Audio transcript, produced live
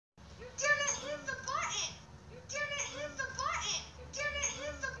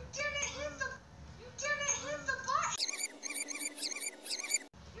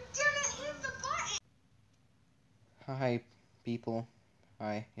people.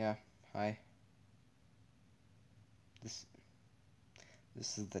 Hi, yeah, hi. This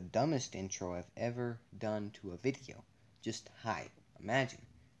this is the dumbest intro I've ever done to a video. Just hi. Imagine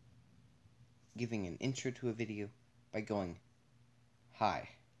giving an intro to a video by going, hi.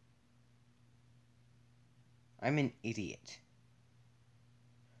 I'm an idiot.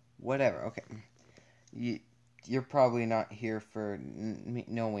 Whatever, okay. You're probably not here for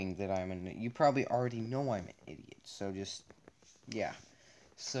knowing that you probably already know I'm an idiot, so just, yeah.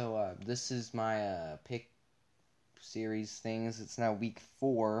 So, this is my, pick series things. It's now week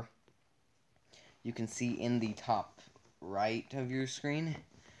 4. You can see in the top right of your screen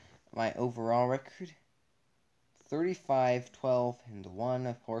my overall record. 35, 12, and 1,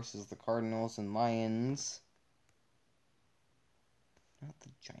 of course, is the Cardinals and Lions. Not the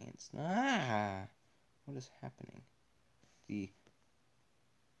Giants. What is happening? The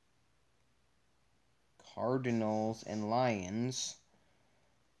Cardinals and Lions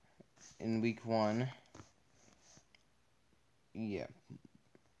in week 1. Yeah.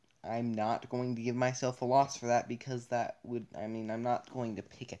 I'm not going to give myself a loss for that because I'm not going to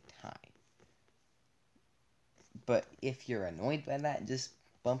pick a tie. But if you're annoyed by that, just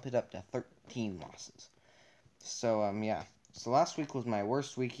bump it up to 13 losses. So, yeah. So last week was my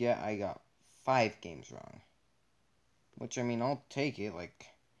worst week yet. I got 5 games wrong. Which, I'll take it. Like,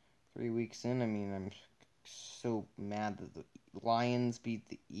 3 weeks in, I'm so mad that the Lions beat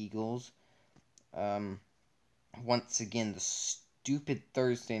the Eagles. Once again, the stupid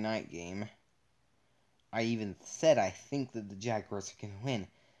Thursday night game. I even said I think that the Jaguars are going to win.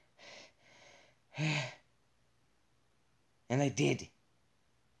 And I did.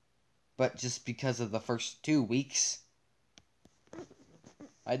 But just because of the first 2 weeks,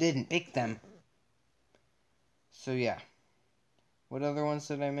 I didn't pick them. So yeah. What other ones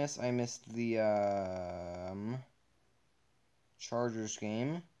did I miss? I missed the Chargers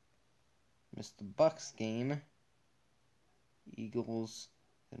game. Missed the Bucks game. Eagles,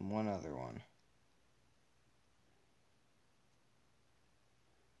 and one other one.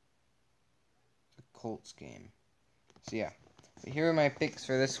 The Colts game. So yeah. Here are my picks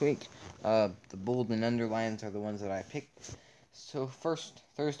for this week. The bold and underlines are the ones that I picked. So first,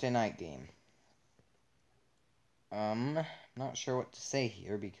 Thursday night game. Not sure what to say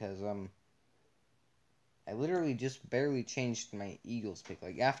here because, I literally just barely changed my Eagles pick.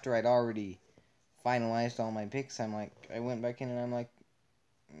 Like, after I'd already finalized all my picks, I went back in and I'm like,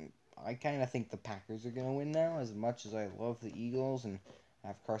 I kind of think the Packers are going to win now, as much as I love the Eagles, and I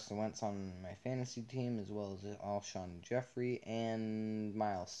have Carson Wentz on my fantasy team, as well as Alshon Jeffrey and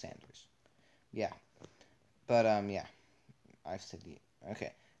Miles Sanders. Yeah. But, yeah. I've said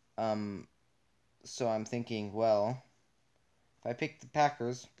okay. So I'm thinking, well, if I pick the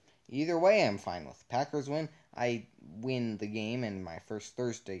Packers, either way I'm fine with. Packers win, I win the game in my first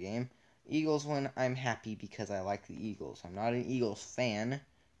Thursday game. Eagles win, I'm happy because I like the Eagles. I'm not an Eagles fan.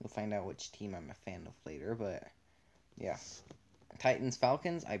 We'll find out which team I'm a fan of later, but yeah. Titans,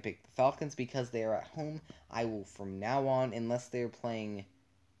 Falcons, I picked the Falcons because they are at home. I will, from now on, unless they're playing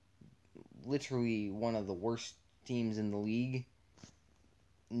literally one of the worst teams in the league,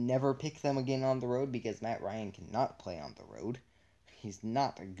 never pick them again on the road because Matt Ryan cannot play on the road. He's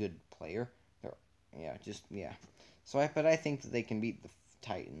not a good player. Yeah. But I think that they can beat the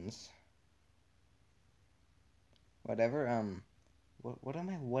Titans. Whatever, what am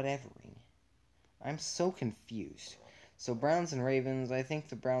I whatevering? I'm so confused. So Browns and Ravens, I think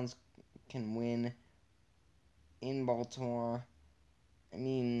the Browns can win in Baltimore.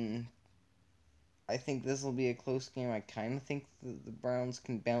 I think this will be a close game. I kind of think the Browns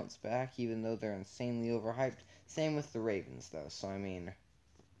can bounce back, even though they're insanely overhyped. Same with the Ravens, though. So,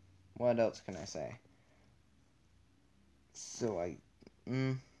 what else can I say? So,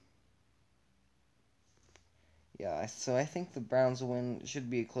 yeah, so I think the Browns will win. It should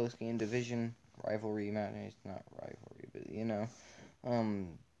be a close game. Division rivalry match. It's not rivalry, but,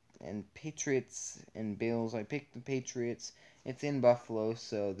 and Patriots and Bills. I picked the Patriots. It's in Buffalo,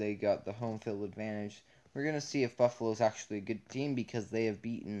 so they got the home field advantage. We're going to see if Buffalo's actually a good team because they have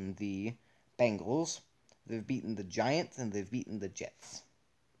beaten the Bengals, they've beaten the Giants, and they've beaten the Jets.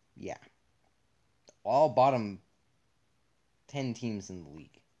 Yeah. All bottom 10 teams in the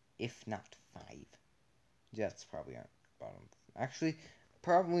league, if not 5. Jets probably aren't bottom. Actually,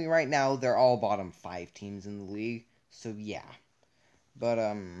 probably right now they're all bottom 5 teams in the league, so yeah. But,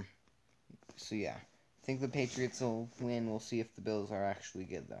 so yeah. I think the Patriots will win. We'll see if the Bills are actually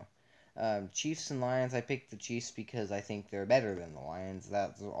good, though. Chiefs and Lions, I picked the Chiefs because I think they're better than the Lions.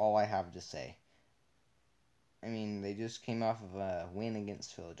 That's all I have to say. They just came off of a win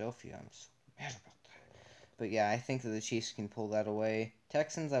against Philadelphia. I'm so mad about that. But yeah, I think that the Chiefs can pull that away.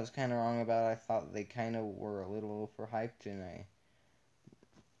 Texans, I was kind of wrong about. I thought they kind of were a little overhyped, and I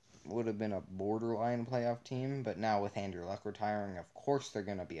would have been a borderline playoff team. But now with Andrew Luck retiring, of course they're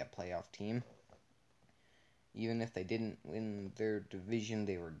going to be a playoff team. Even if they didn't win their division,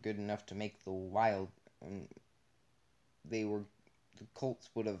 they were good enough to make the wild. The Colts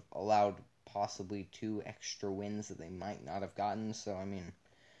would have allowed possibly 2 extra wins that they might not have gotten. So I mean,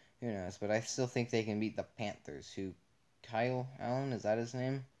 who knows? But I still think they can beat the Panthers, who Kyle Allen, is that his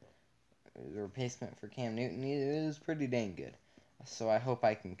name? The replacement for Cam Newton, he is pretty dang good. So I hope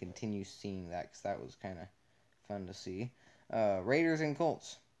I can continue seeing that, because that was kind of fun to see. Raiders and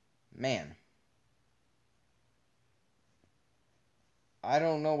Colts. Man. I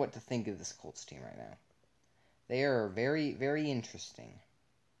don't know what to think of this Colts team right now. They are very, very interesting.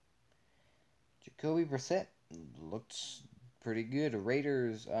 Jacoby Brissett looks pretty good.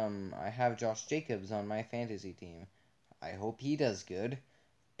 Raiders, I have Josh Jacobs on my fantasy team. I hope he does good.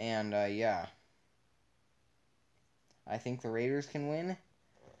 And, yeah. I think the Raiders can win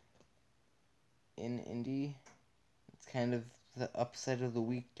in Indy. It's kind of the upset of the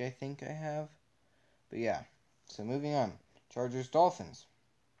week, I think I have. But, yeah. So, moving on. Chargers, Dolphins.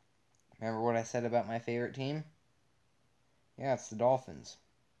 Remember what I said about my favorite team? Yeah, it's the Dolphins.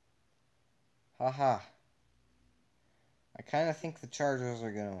 Haha. I kind of think the Chargers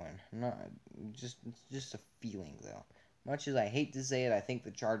are gonna win. It's just a feeling, though. Much as I hate to say it, I think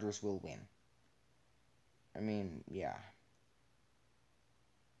the Chargers will win. I mean, yeah.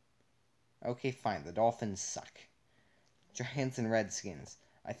 Okay, fine. The Dolphins suck. Giants and Redskins.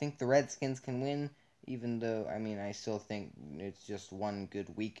 I think the Redskins can win, even though, I mean, I still think it's just one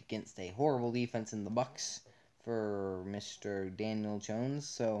good week against a horrible defense in the Bucs for Mr. Daniel Jones.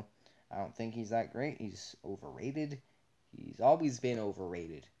 So, I don't think he's that great. He's overrated. He's always been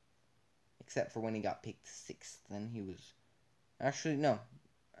overrated. Except for when he got picked 6th. Then he was... Actually, no.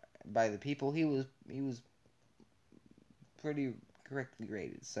 By the people, he was pretty correctly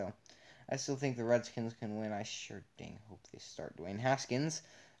rated. So, I still think the Redskins can win. I sure dang hope they start Dwayne Haskins.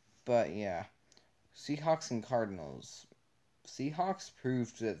 But, yeah. Seahawks and Cardinals. Seahawks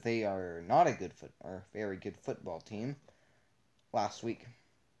proved that they are not a very good football team last week.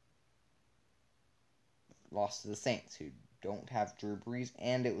 Lost to the Saints, who don't have Drew Brees,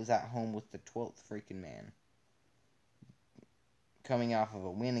 and it was at home with the 12th freaking man. Coming off of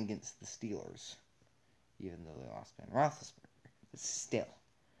a win against the Steelers, even though they lost Ben Roethlisberger. But still.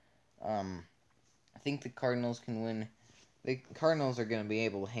 I think the Cardinals can win. The Cardinals are going to be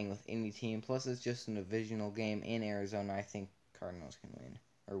able to hang with any team, plus it's just a divisional game in Arizona. I think Cardinals can win,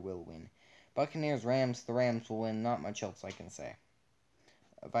 or will win. Buccaneers, Rams, the Rams will win. Not much else I can say.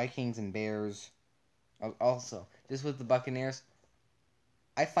 Vikings and Bears. Also, just with the Buccaneers,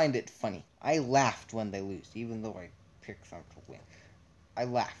 I find it funny. I laughed when they lose, even though I picked them to win. I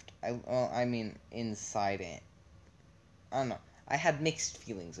laughed. I mean, inside it. I don't know. I had mixed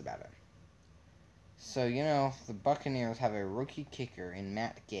feelings about it. So, you know, the Buccaneers have a rookie kicker in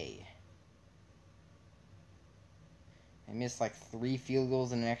Matt Gay. They missed like 3 field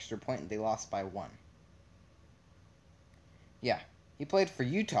goals and an extra point, and they lost by 1. Yeah. He played for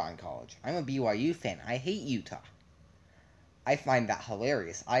Utah in college. I'm a BYU fan. I hate Utah. I find that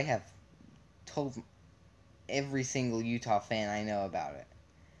hilarious. I have told every single Utah fan I know about it.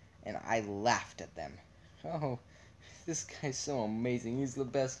 And I laughed at them. Oh, this guy's so amazing. He's the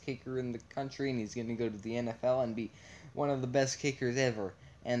best kicker in the country, and he's going to go to the NFL and be one of the best kickers ever.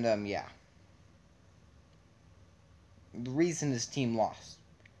 And, yeah. The reason his team lost,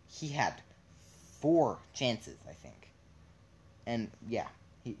 he had 4 chances, I think. And, yeah,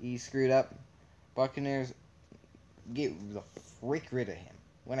 he screwed up. Buccaneers, get the frick rid of him.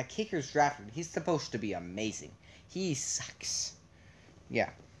 When a kicker's drafted, he's supposed to be amazing. He sucks. Yeah.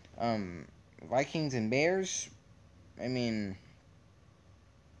 Vikings and Bears, I mean,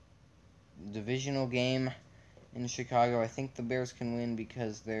 divisional game in Chicago. I think the Bears can win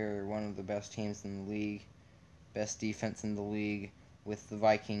because they're one of the best teams in the league. Best defense in the league. With the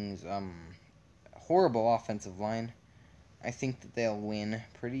Vikings, horrible offensive line. I think that they'll win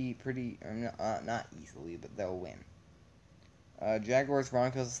not easily, but they'll win. Jaguars,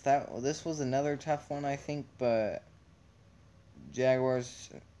 Broncos, this was another tough one, I think, but Jaguars,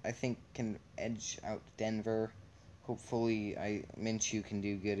 I think, can edge out Denver. Hopefully, Minshew can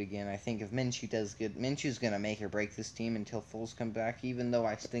do good again. I think if Minshew does good, Minshew's going to make or break this team until Foles comes back, even though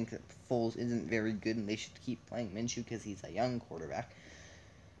I think that Foles isn't very good, and they should keep playing Minshew because he's a young quarterback.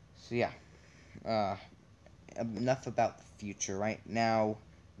 So, yeah. Enough about the future. Right now,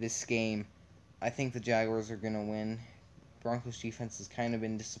 this game, I think the Jaguars are going to win. Broncos defense has kind of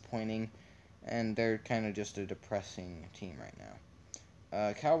been disappointing. and they're kind of just a depressing team right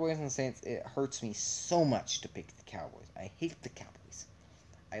now. Cowboys and Saints, it hurts me so much to pick the Cowboys. I hate the Cowboys.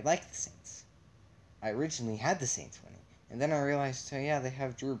 I like the Saints. I originally had the Saints winning, and then I realized, so yeah, they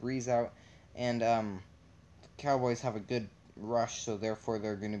have Drew Brees out, and the Cowboys have a good rush, so therefore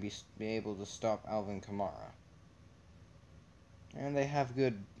they're going to be able to stop Alvin Kamara. And they have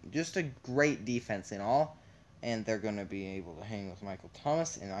just a great defense in all, and they're going to be able to hang with Michael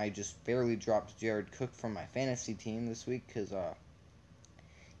Thomas, and I just barely dropped Jared Cook from my fantasy team this week, because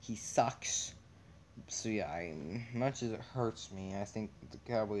he sucks. So yeah, much as it hurts me, I think the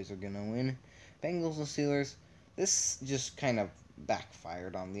Cowboys are going to win. Bengals and Steelers, this just kind of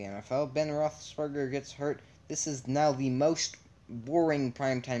backfired on the NFL. Ben Roethlisberger gets hurt. This is now the most boring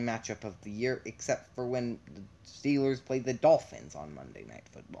primetime matchup of the year, except for when the Steelers play the Dolphins on Monday Night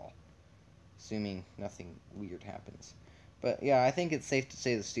Football. Assuming nothing weird happens. But yeah, I think it's safe to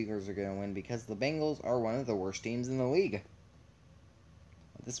say the Steelers are going to win because the Bengals are one of the worst teams in the league.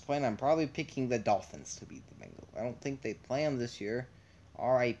 At this point, I'm probably picking the Dolphins to beat the Bengals. I don't think they play them this year.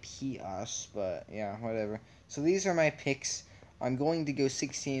 R.I.P. us, but yeah, whatever. So these are my picks. I'm going to go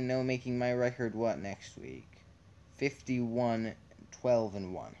 16-0, making my record what next week? 51, 12,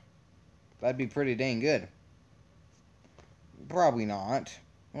 and 1. That'd be pretty dang good. Probably not.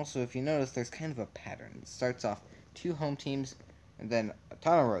 Also, if you notice, there's kind of a pattern. It starts off 2 home teams, and then a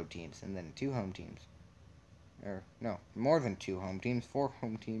ton of road teams, and then 2 home teams. Or, no, more than 2 home teams, 4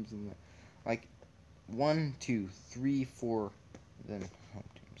 home teams, and like 1, 2, 3, 4, then home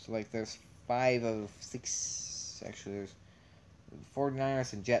teams. So, like, there's 5 of 6, actually, there's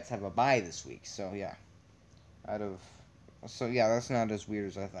 49ers and Jets have a bye this week, so yeah. So yeah, that's not as weird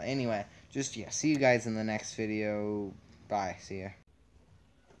as I thought. Anyway, just, yeah, see you guys in the next video. Bye, see ya.